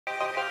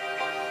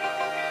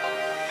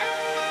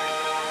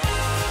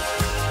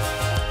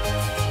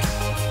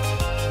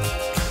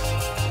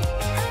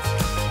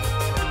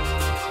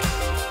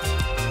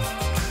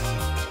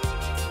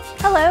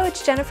Hello,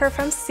 it's Jennifer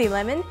from Sea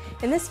Lemon.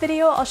 In this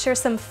video, I'll share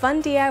some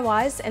fun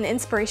DIYs and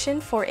inspiration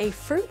for a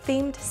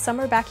fruit-themed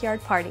summer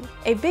backyard party.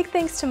 A big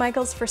thanks to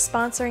Michaels for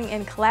sponsoring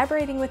and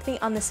collaborating with me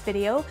on this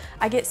video.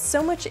 I get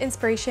so much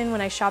inspiration when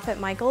I shop at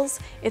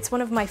Michaels. It's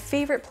one of my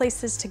favorite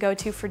places to go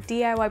to for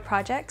DIY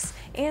projects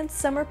and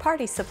summer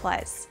party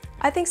supplies.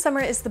 I think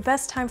summer is the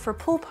best time for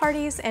pool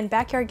parties and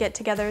backyard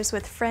get-togethers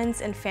with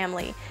friends and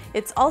family.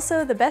 It's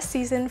also the best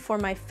season for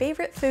my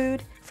favorite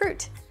food,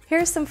 fruit. Here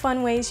are some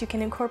fun ways you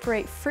can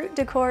incorporate fruit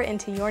decor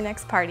into your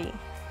next party.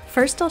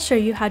 First, I'll show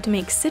you how to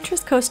make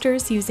citrus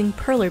coasters using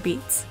Perler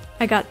Beads.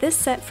 I got this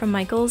set from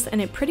Michaels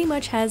and it pretty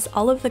much has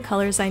all of the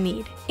colors I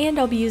need. And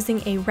I'll be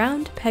using a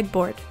round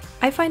pegboard.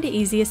 I find it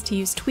easiest to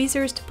use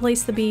tweezers to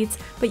place the beads,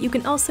 but you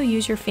can also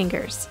use your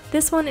fingers.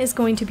 This one is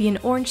going to be an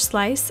orange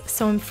slice,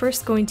 so I'm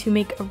first going to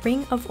make a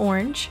ring of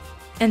orange,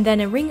 and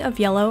then a ring of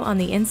yellow on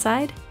the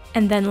inside,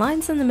 and then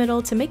lines in the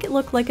middle to make it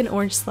look like an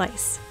orange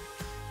slice.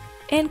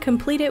 And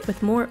complete it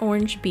with more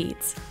orange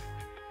beads.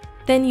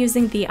 Then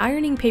using the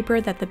ironing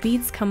paper that the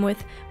beads come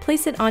with,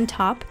 place it on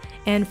top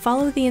and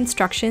follow the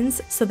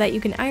instructions so that you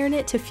can iron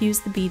it to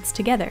fuse the beads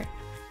together.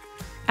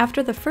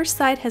 After the first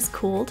side has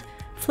cooled,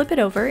 flip it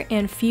over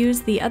and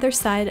fuse the other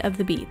side of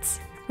the beads.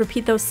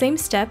 Repeat those same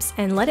steps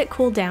and let it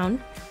cool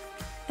down,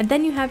 and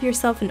then you have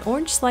yourself an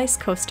orange slice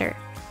coaster.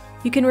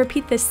 You can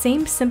repeat this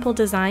same simple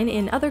design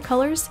in other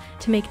colors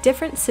to make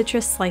different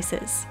citrus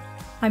slices.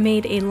 I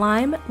made a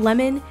lime,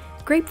 lemon,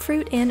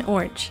 grapefruit, and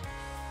orange.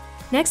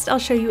 Next, I'll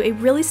show you a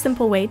really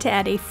simple way to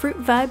add a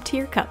fruit vibe to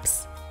your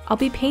cups. I'll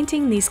be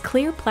painting these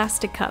clear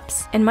plastic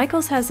cups, and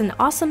Michaels has an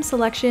awesome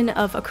selection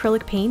of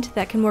acrylic paint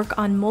that can work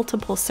on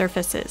multiple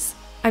surfaces.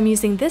 I'm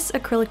using this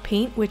acrylic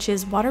paint, which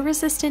is water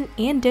resistant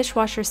and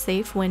dishwasher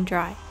safe when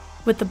dry.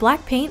 With the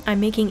black paint, I'm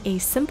making a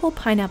simple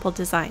pineapple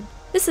design.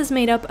 This is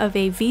made up of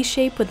a V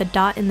shape with a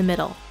dot in the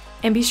middle.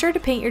 And be sure to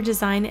paint your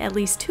design at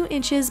least 2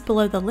 inches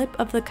below the lip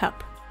of the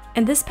cup.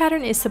 And this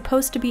pattern is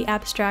supposed to be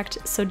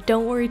abstract, so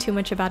don't worry too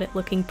much about it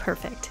looking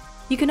perfect.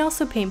 You can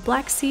also paint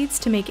black seeds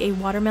to make a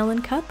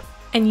watermelon cup,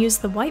 and use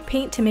the white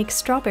paint to make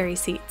strawberry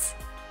seeds.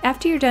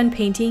 After you're done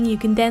painting, you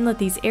can then let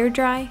these air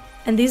dry,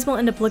 and these will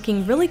end up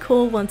looking really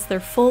cool once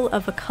they're full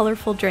of a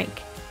colorful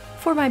drink.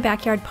 For my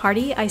backyard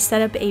party, I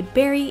set up a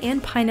berry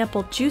and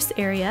pineapple juice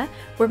area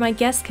where my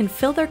guests can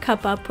fill their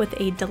cup up with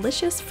a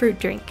delicious fruit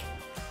drink.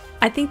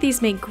 I think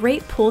these make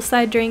great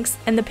poolside drinks,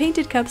 and the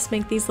painted cups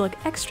make these look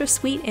extra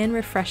sweet and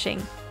refreshing.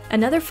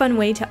 Another fun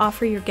way to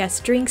offer your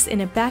guests drinks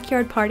in a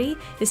backyard party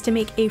is to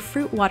make a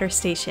fruit water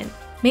station.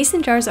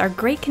 Mason jars are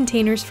great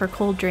containers for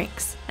cold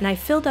drinks, and I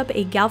filled up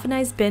a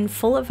galvanized bin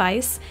full of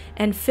ice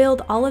and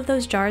filled all of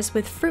those jars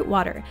with fruit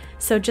water,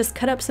 so just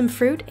cut up some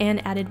fruit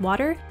and added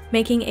water,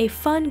 making a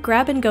fun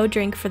grab-and-go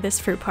drink for this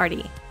fruit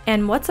party.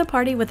 And what's a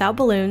party without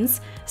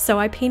balloons? So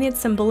I painted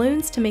some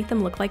balloons to make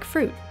them look like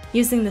fruit,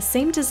 using the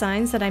same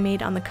designs that I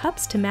made on the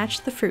cups to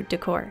match the fruit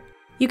decor.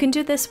 You can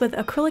do this with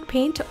acrylic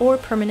paint or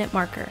permanent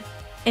marker,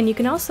 and you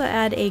can also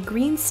add a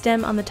green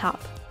stem on the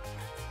top.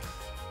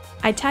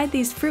 I tied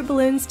these fruit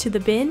balloons to the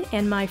bin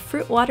and my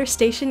fruit water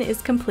station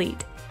is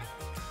complete.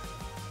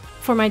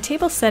 For my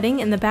table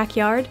setting in the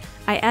backyard,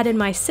 I added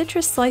my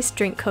citrus slice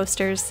drink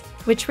coasters,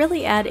 which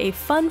really add a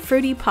fun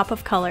fruity pop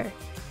of color.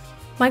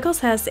 Michaels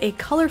has a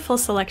colorful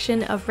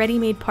selection of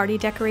ready-made party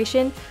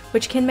decoration,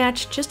 which can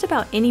match just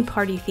about any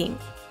party theme.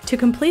 To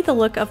complete the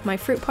look of my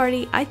fruit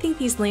party, I think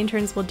these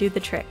lanterns will do the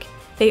trick.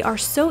 They are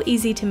so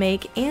easy to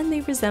make and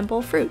they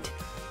resemble fruit.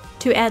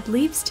 To add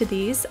leaves to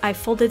these, I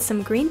folded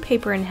some green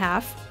paper in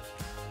half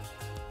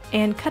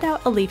and cut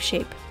out a leaf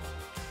shape.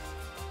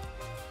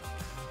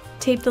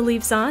 Tape the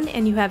leaves on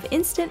and you have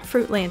instant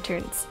fruit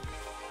lanterns.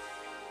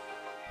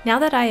 Now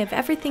that I have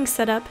everything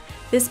set up,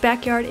 this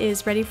backyard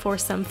is ready for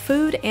some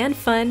food and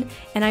fun,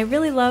 and I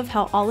really love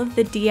how all of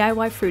the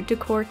DIY fruit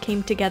decor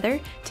came together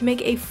to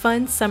make a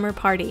fun summer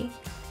party.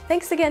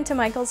 Thanks again to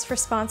Michaels for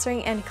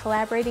sponsoring and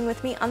collaborating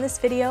with me on this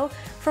video.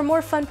 For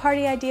more fun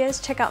party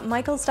ideas, check out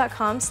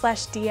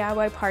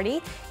michaels.com/DIY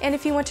party, and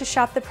if you want to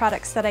shop the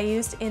products that I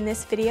used in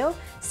this video,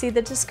 see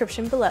the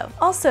description below.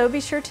 Also, be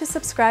sure to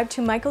subscribe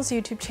to Michaels'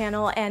 YouTube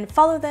channel and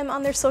follow them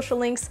on their social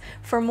links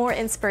for more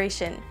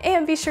inspiration.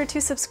 And be sure to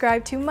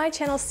subscribe to my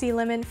channel Sea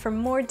Lemon for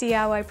more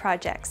DIY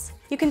projects.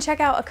 You can check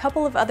out a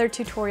couple of other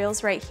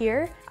tutorials right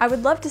here. I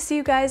would love to see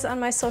you guys on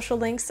my social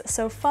links,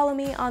 so follow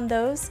me on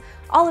those.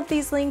 All of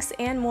these links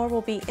and more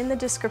will be in the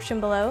description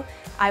below.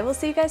 I will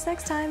see you guys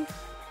next time.